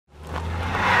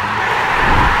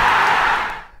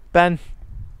Ben,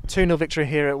 2-0 victory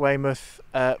here at Weymouth.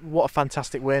 What a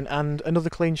fantastic win, and another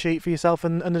clean sheet for yourself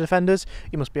and the defenders.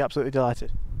 You must be absolutely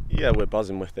delighted. Yeah, we're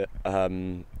buzzing with it.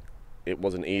 It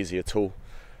wasn't easy at all.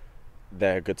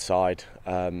 They're a good side.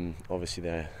 Obviously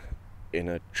they're in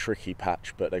a tricky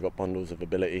patch, but they got bundles of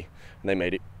ability and they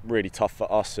made it really tough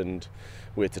for us, and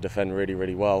we had to defend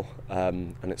really well,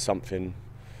 and it's something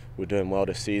we're doing well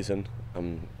this season.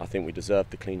 I think we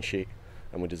deserved the clean sheet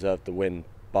and we deserved the win,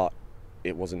 but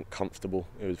it wasn't comfortable.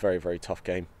 It was a very tough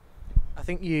game. I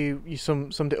think you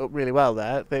summed it up really well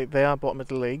there. They are bottom of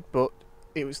the league, but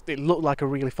it looked like a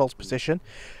really false position.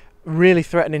 Really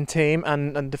threatening team,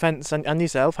 and defence and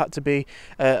yourself had to be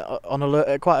on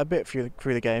alert quite a bit through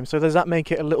the game. So does that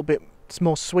make it a little bit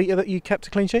more sweeter that you kept a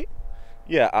clean sheet?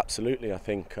 Yeah, absolutely. I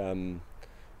think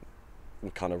we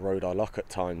kind of rode our luck at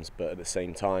times, but at the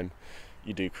same time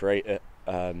you do create it.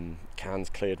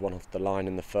 Cans cleared one off the line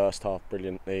in the first half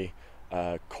brilliantly.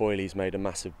 Coyley's made a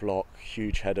massive block,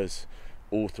 huge headers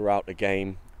all throughout the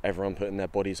game, everyone putting their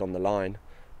bodies on the line.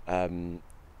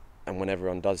 And when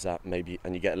everyone does that, maybe,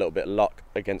 and you get a little bit of luck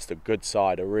against a good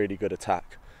side, a really good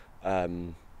attack,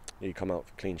 you come out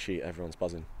with a clean sheet, everyone's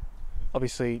buzzing.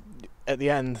 Obviously, at the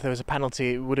end, there was a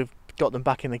penalty. It would have got them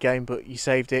back in the game, but you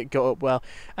saved it, got up well,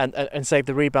 and saved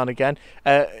the rebound again.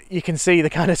 You can see the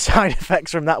kind of side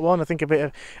effects from that one. I think a bit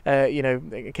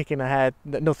of, kick in the head,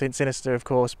 nothing sinister, of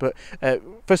course. But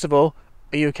first of all,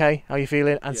 are you okay? How are you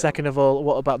feeling? And second of all,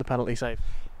 what about the penalty save?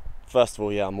 First of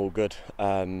all, yeah, I'm all good.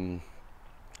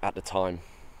 At the time,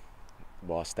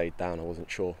 I stayed down, I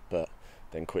wasn't sure, but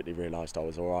then quickly realised I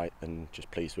was all right and just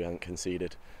pleased we hadn't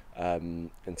conceded. In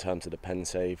terms of the pen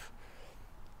save,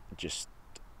 just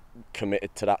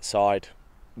committed to that side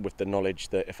with the knowledge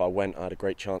that if I went, I had a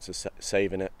great chance of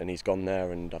saving it, and he's gone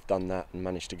there, and I've done that and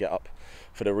managed to get up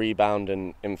for the rebound.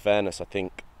 And in fairness, I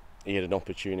think he had an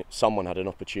opportunity. Someone had an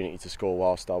opportunity to score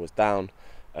whilst I was down,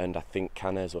 and I think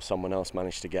Canes or someone else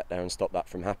managed to get there and stop that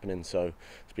from happening. So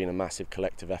it's been a massive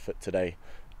collective effort today,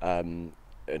 and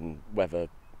whether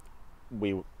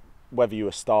you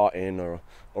were starting or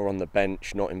on the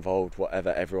bench, not involved,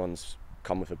 whatever, everyone's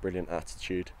come with a brilliant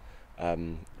attitude,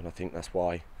 and I think that's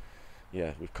why,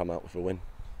 yeah, we've come out with a win.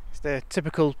 It's the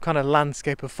typical kind of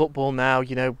landscape of football now,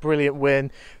 brilliant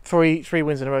win, three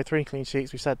wins in a row, 3 clean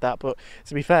sheets, we've said that, but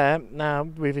to be fair, now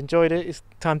we've enjoyed it, it's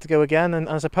time to go again, and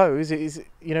I suppose it is,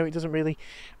 it doesn't really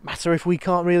matter if we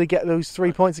can't really get those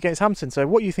 3 points against Hampton. So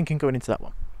what are you thinking going into that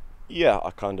one? Yeah,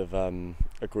 I kind of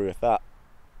agree with that.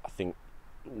 I think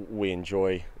we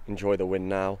enjoy the win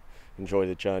now, enjoy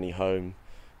the journey home.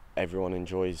 Everyone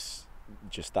enjoys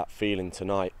just that feeling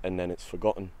tonight, and then it's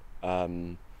forgotten.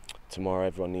 Tomorrow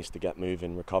everyone needs to get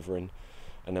moving, recovering,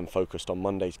 and then focused on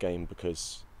Monday's game,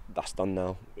 because that's done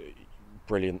now.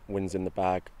 Brilliant wins in the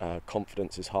bag,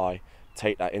 confidence is high.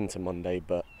 Take that into Monday,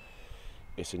 but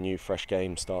it's a new fresh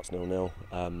game, starts 0-0.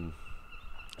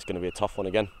 It's going to be a tough one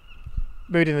again.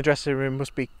 Mood in the dressing room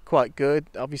must be quite good.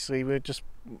 Obviously we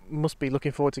must be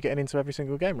looking forward to getting into every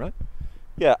single game, right?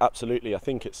 Yeah, absolutely. I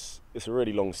think it's a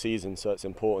really long season, so it's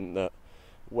important that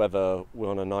whether we're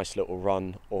on a nice little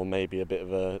run or maybe a bit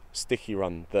of a sticky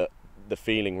run, that the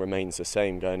feeling remains the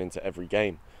same going into every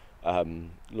game.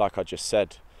 Like I just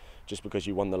said, just because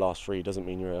you won the last 3 doesn't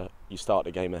mean you start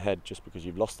the game ahead. Just because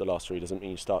you've lost the last 3 doesn't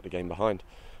mean you start the game behind.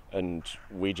 And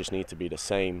we just need to be the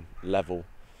same level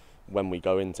when we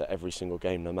go into every single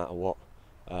game, no matter what.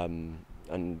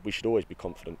 And we should always be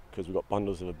confident, because we've got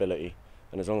bundles of ability,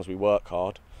 and as long as we work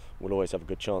hard, we'll always have a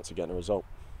good chance of getting a result.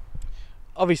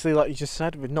 Obviously, like you just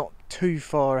said, we're not too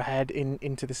far ahead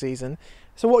into the season.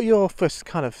 So what are your first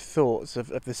kind of thoughts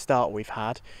of the start we've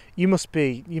had? You must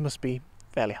be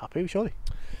fairly happy, surely?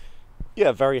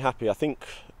 Yeah, very happy. I think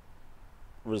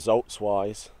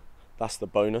results-wise, that's the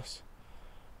bonus.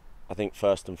 I think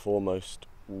first and foremost,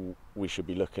 we should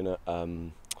be looking at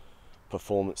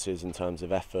performances in terms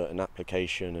of effort and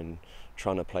application, and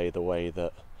trying to play the way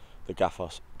that the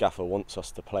gaffer wants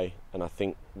us to play. And I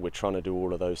think we're trying to do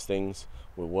all of those things.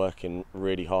 We're working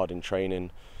really hard in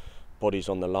training, bodies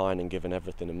on the line and giving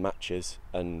everything in matches,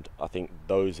 and I think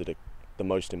those are the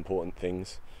most important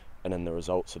things, and then the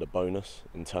results are the bonus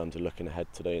in terms of looking ahead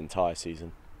to the entire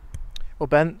season. Well,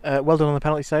 Ben, well done on the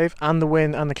penalty save and the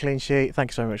win and the clean sheet.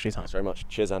 Thank you so much for your time. Thanks very much.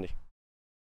 Cheers, Andy.